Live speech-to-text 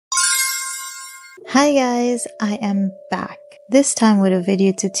Hi guys, I am back. This time with a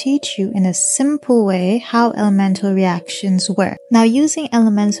video to teach you in a simple way how elemental reactions work. Now using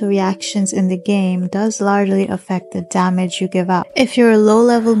elemental reactions in the game does largely affect the damage you give out. If you're a low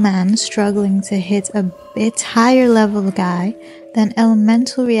level man struggling to hit a bit higher level guy, then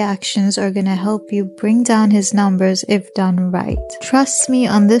elemental reactions are gonna help you bring down his numbers if done right. Trust me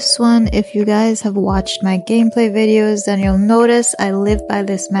on this one, if you guys have watched my gameplay videos, then you'll notice I live by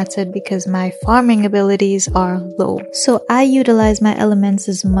this method because my farming abilities are low. So I utilize my elements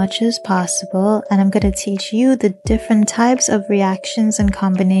as much as possible, and I'm gonna teach you the different types of reactions and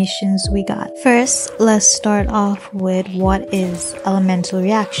combinations we got. First, let's start off with what is elemental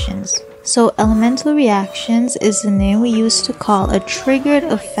reactions. So elemental reactions is the name we used to call a triggered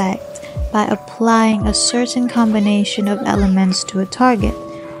effect by applying a certain combination of elements to a target.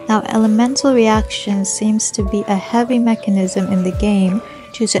 Now elemental reactions seems to be a heavy mechanism in the game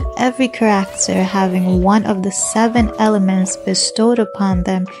due to every character having one of the 7 elements bestowed upon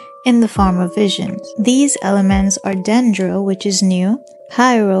them in the form of visions. These elements are Dendro, which is new,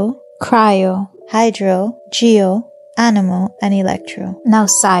 Pyro, Cryo, Hydro, Geo, Anemo, and Electro. Now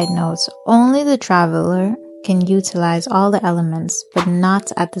side notes, only the traveler can utilize all the elements, but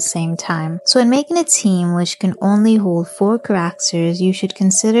not at the same time. So in making a team which can only hold 4 characters, you should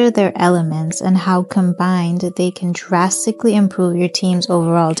consider their elements and how combined they can drastically improve your team's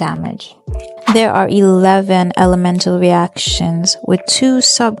overall damage. There are 11 elemental reactions with 2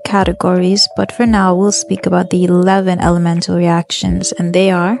 subcategories, but for now we'll speak about the 11 elemental reactions, and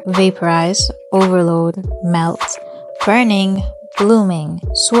they are Vaporize, Overload, Melt, Burning, Blooming,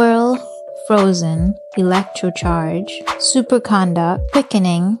 Swirl, Frozen, Electro Charge, Superconduct,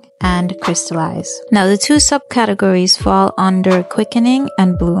 Quickening, and Crystallize. Now the 2 subcategories fall under Quickening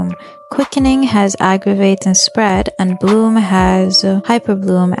and Bloom. Quickening has Aggravate and Spread, and Bloom has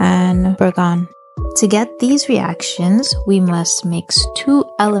Hyperbloom and Burgeon. To get these reactions, we must mix 2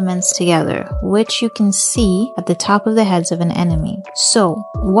 elements together, which you can see at the top of the heads of an enemy. So,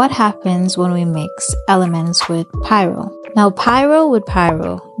 what happens when we mix elements with Pyro? Now, Pyro with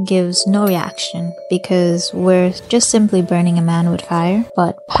Pyro gives no reaction because we're just simply burning a man with fire.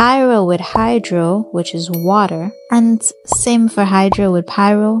 But Pyro with Hydro, which is water, and same for Hydro with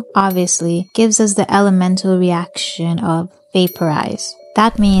Pyro, obviously gives us the elemental reaction of Vaporize.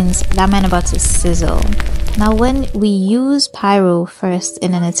 That means that man about to sizzle. Now when we use Pyro first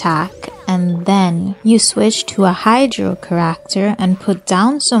in an attack and then you switch to a Hydro character and put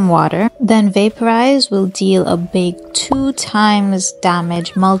down some water, then Vaporize will deal a big 2 times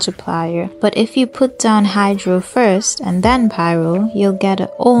damage multiplier. But if you put down Hydro first and then Pyro, you'll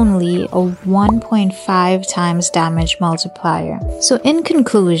get only a 1.5 times damage multiplier. So in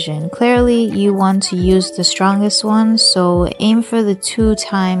conclusion, clearly you want to use the strongest one, so aim for the 2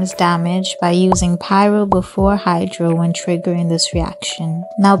 times damage by using Pyro before Hydro when triggering this reaction.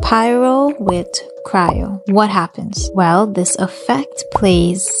 Now Pyro with Cryo. What happens? Well, this effect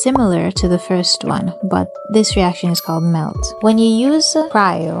plays similar to the first one, but this reaction is called Melt. When you use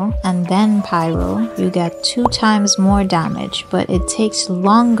Cryo and then Pyro, you get 2 times more damage, but it takes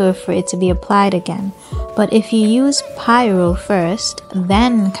longer for it to be applied again. But if you use Pyro first,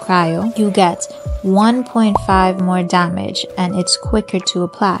 then Cryo, you get 1.5 more damage and it's quicker to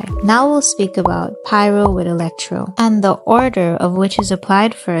apply. Now we'll speak about Pyro with Electro. And the order of which is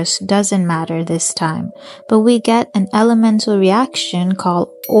applied first doesn't matter this time, but we get an elemental reaction called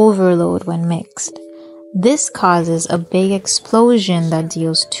Overload when mixed. This causes a big explosion that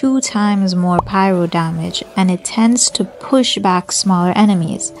deals 2 times more Pyro damage, and it tends to push back smaller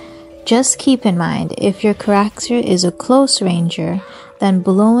enemies. Just keep in mind, if your character is a close ranger, then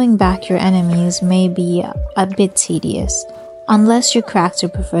blowing back your enemies may be a bit tedious, unless your character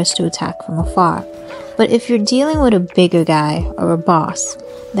prefers to attack from afar. But if you're dealing with a bigger guy or a boss,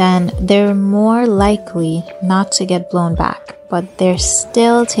 then they're more likely not to get blown back, but they're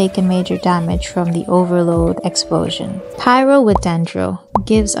still taking major damage from the overload explosion. Pyro with Dendro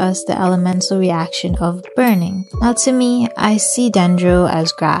gives us the elemental reaction of burning. Now to me, I see Dendro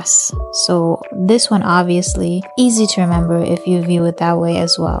as grass, so this one obviously easy to remember if you view it that way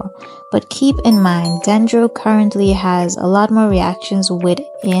as well. But keep in mind, Dendro currently has a lot more reactions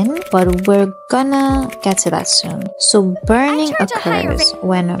within, but we're gonna get to that soon. So burning occurs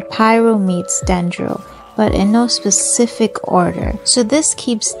when Pyro meets Dendro, but in no specific order. So this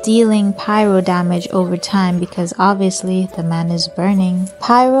keeps dealing Pyro damage over time because obviously the man is burning.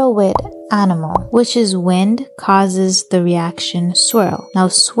 Pyro with Anemo, which is wind, causes the reaction Swirl. Now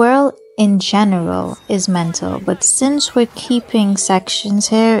Swirl in general is mental, but since we're keeping sections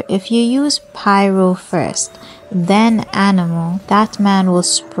here, if you use Pyro first, then Anemo, that man will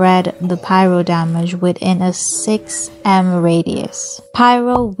spread the Pyro damage within a 6m radius.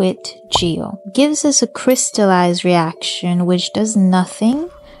 Pyro with Geo gives us a Crystallize reaction which does nothing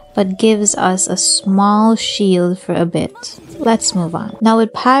but gives us a small shield for a bit. Let's move on. Now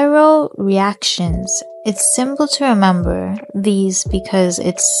with Pyro Reactions, it's simple to remember these because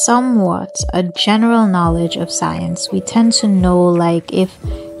it's somewhat a general knowledge of science. We tend to know, like, if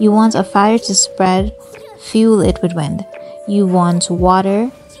you want a fire to spread, fuel it with wind. You want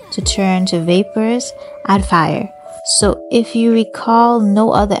water to turn to vapors, add fire. So if you recall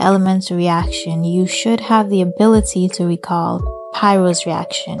no other elemental reaction, you should have the ability to recall Pyro's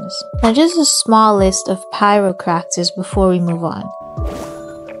reactions. Now just a small list of Pyro characters before we move on.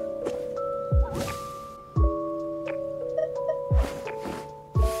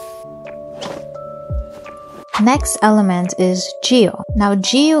 Next element is Geo. Now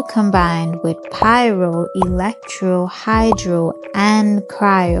Geo combined with Pyro, Electro, Hydro, and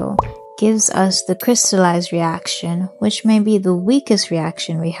Cryo gives us the Crystallize reaction, which may be the weakest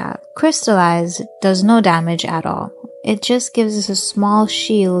reaction we have. Crystallize does no damage at all. It just gives us a small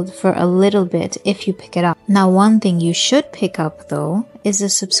shield for a little bit if you pick it up. Now one thing you should pick up though is a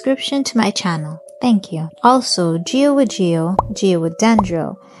subscription to my channel. Thank you. Also, Geo with Geo, Geo with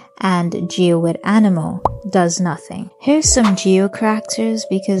Dendro, and Geo with Anemo does nothing. Here's some Geo characters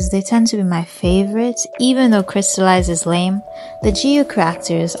because they tend to be my favorites. Even though Crystallize is lame, the Geo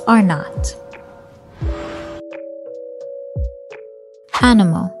characters are not.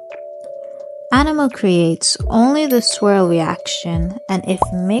 Anemo. Anemo creates only the Swirl reaction, and if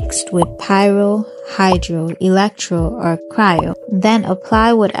mixed with Pyro, Hydro, Electro, or Cryo, then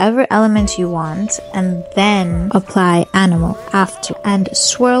apply whatever element you want and then apply Anemo after. And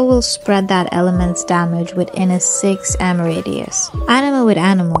Swirl will spread that element's damage within a 6m radius. Anemo with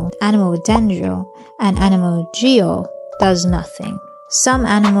Anemo, Anemo with Dendro, and Anemo with Geo does nothing. Some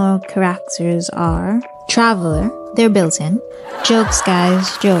Anemo characters are Traveler, they're built in. Jokes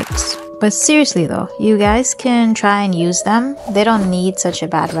guys, jokes. But seriously though, you guys can try and use them. They don't need such a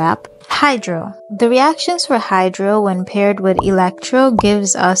bad rap. Hydro. The reactions for Hydro when paired with Electro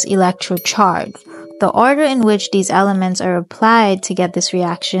gives us Electro Charge. The order in which these elements are applied to get this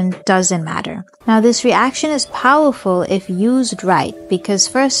reaction doesn't matter. Now this reaction is powerful if used right, because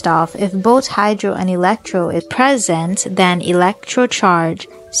first off, if both Hydro and Electro is present, then Electro Charge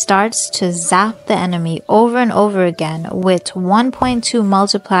starts to zap the enemy over and over again with 1.2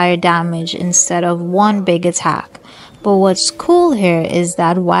 multiplier damage instead of one big attack. But what's cool here is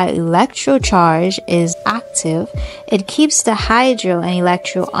that while Electro Charge is active, it keeps the Hydro and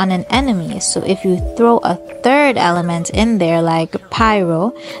Electro on an enemy. So if you throw a third element in there like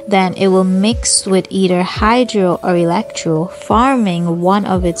Pyro, then it will mix with either Hydro or Electro, farming one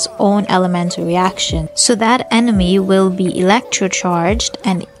of its own elemental reaction. So that enemy will be Electro Charged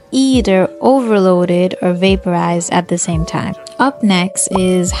and either overloaded or vaporized at the same time. Up next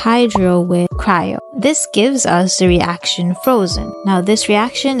is Hydro with Cryo. This gives us the reaction Frozen. Now this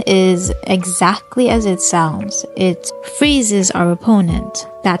reaction is exactly as it sounds. It freezes our opponent.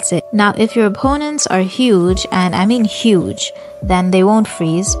 That's it. Now if your opponents are huge, and I mean huge, then they won't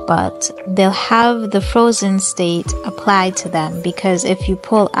freeze, but they'll have the frozen state applied to them, because if you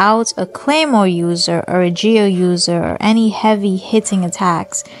pull out a Claymore user or a Geo user or any heavy hitting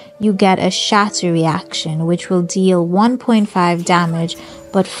attacks, you get a Shatter reaction, which will deal 1.5 damage.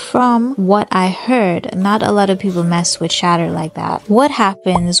 But from what I heard, not a lot of people mess with Shatter like that. What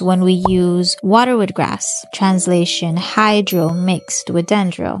happens when we use Water with Grass? Translation, Hydro mixed with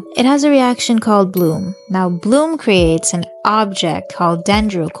Dendro. It has a reaction called Bloom. Now Bloom creates an object called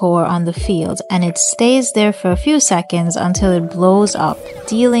Dendro Core on the field, and it stays there for a few seconds until it blows up,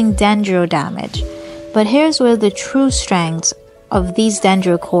 dealing Dendro damage. But here's where the true strengths of these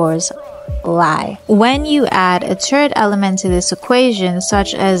Dendro Cores lie. When you add a third element to this equation,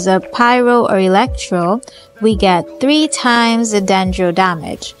 such as a Pyro or Electro, we get 3 times the Dendro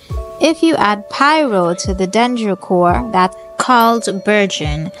damage. If you add Pyro to the Dendro core, that's called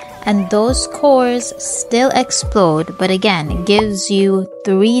Burgeon, and those cores still explode, but again gives you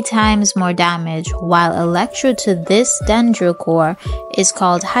 3 times more damage, while Electro to this Dendro core is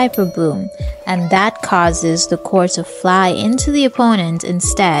called Hyperbloom, and that causes the core to fly into the opponent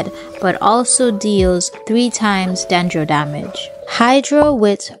instead, but also deals 3 times Dendro damage. Hydro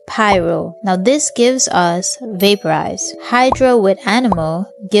with Pyro. Now this gives us Vaporize. Hydro with Anemo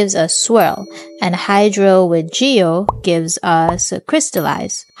gives us Swirl, and Hydro with Geo gives us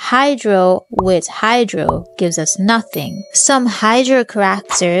Crystallize. Hydro with Hydro gives us nothing. Some Hydro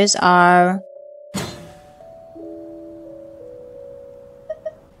characters are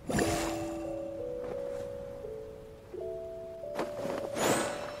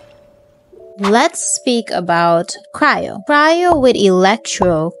let's speak about Cryo. Cryo with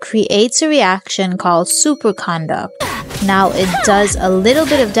Electro creates a reaction called Superconduct. Now it does a little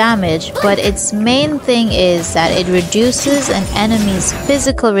bit of damage, but its main thing is that it reduces an enemy's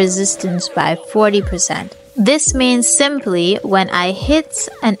physical resistance by 40%. This means simply when I hit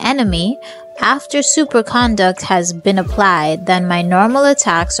an enemy, after Superconduct has been applied, then my normal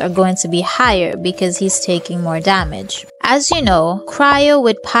attacks are going to be higher because he's taking more damage. As you know, Cryo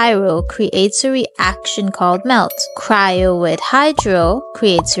with Pyro creates a reaction called Melt. Cryo with Hydro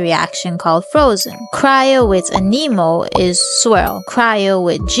creates a reaction called Frozen. Cryo with Anemo is Swirl. Cryo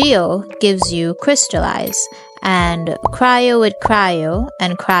with Geo gives you Crystallize. And Cryo with Cryo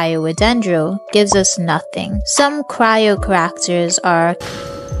and Cryo with Dendro gives us nothing. Some Cryo characters are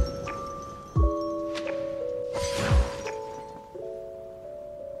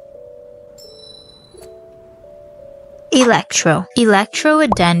Electro. Electro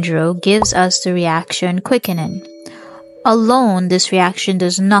with Dendro gives us the reaction Quickening. Alone, this reaction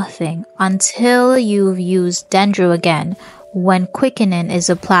does nothing until you've used Dendro again. When Quickening is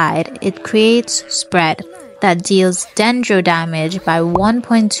applied, it creates Spread that deals Dendro damage by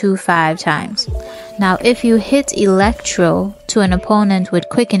 1.25 times. Now, if you hit Electro to an opponent with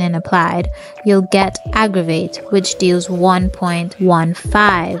Quickening applied, you'll get Aggravate, which deals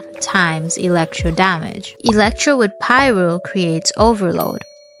 1.15 times Electro damage. Electro with Pyro creates Overload.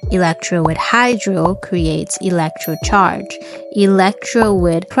 Electro with Hydro creates Electro Charge. Electro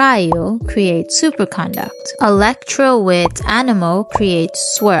with Cryo creates Superconduct. Electro with Anemo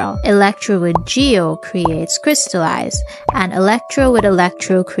creates Swirl. Electro with Geo creates Crystallize. And Electro with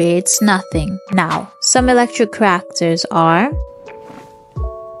Electro creates nothing. Now, some Electro characters are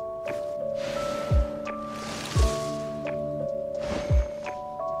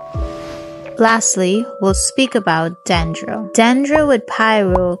Lastly, we'll speak about Dendro. Dendro with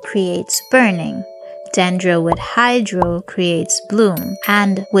Pyro creates Burning. Dendro with Hydro creates Bloom.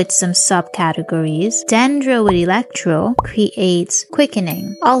 And with some subcategories, Dendro with Electro creates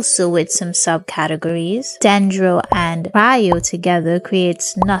Quickening. Also with some subcategories, Dendro and Cryo together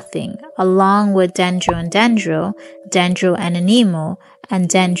creates nothing. Along with Dendro and Dendro, Dendro and Anemo, and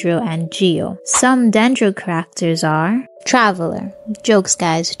Dendro and Geo. Some Dendro characters are Traveler. Jokes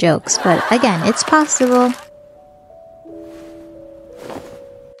guys, jokes, but again, it's possible.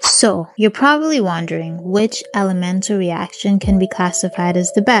 So, you're probably wondering which elemental reaction can be classified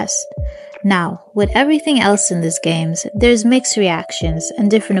as the best. Now, with everything else in these games, there's mixed reactions and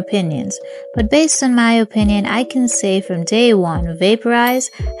different opinions, but based on my opinion, I can say from day one, Vaporize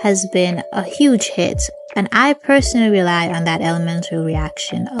has been a huge hit, and I personally rely on that elemental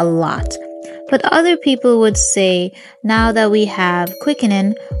reaction a lot. But other people would say now that we have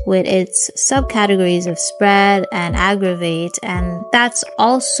Quickening with its subcategories of Spread and Aggravate, and that's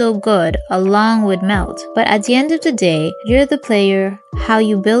also good along with Melt. But at the end of the day, you're the player. How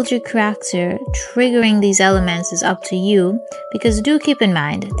you build your character, triggering these elements is up to you, because do keep in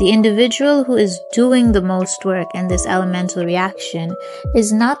mind, the individual who is doing the most work in this elemental reaction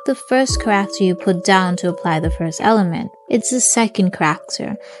is not the first character you put down to apply the first element. It's the second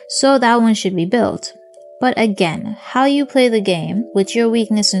character, so that one should be built. But again, how you play the game with your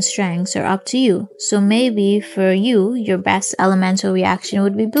weakness and strengths are up to you, so maybe for you, your best elemental reaction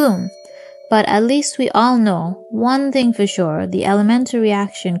would be Bloom. But at least we all know one thing for sure, the elemental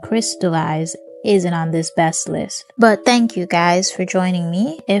reaction Crystallize isn't on this best list. But thank you guys for joining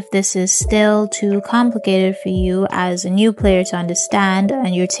me. If this is still too complicated for you as a new player to understand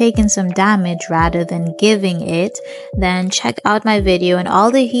and you're taking some damage rather than giving it, then check out my video on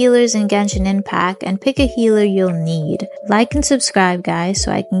all the healers in Genshin Impact and pick a healer you'll need. Like and subscribe guys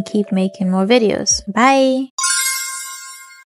so I can keep making more videos. Bye!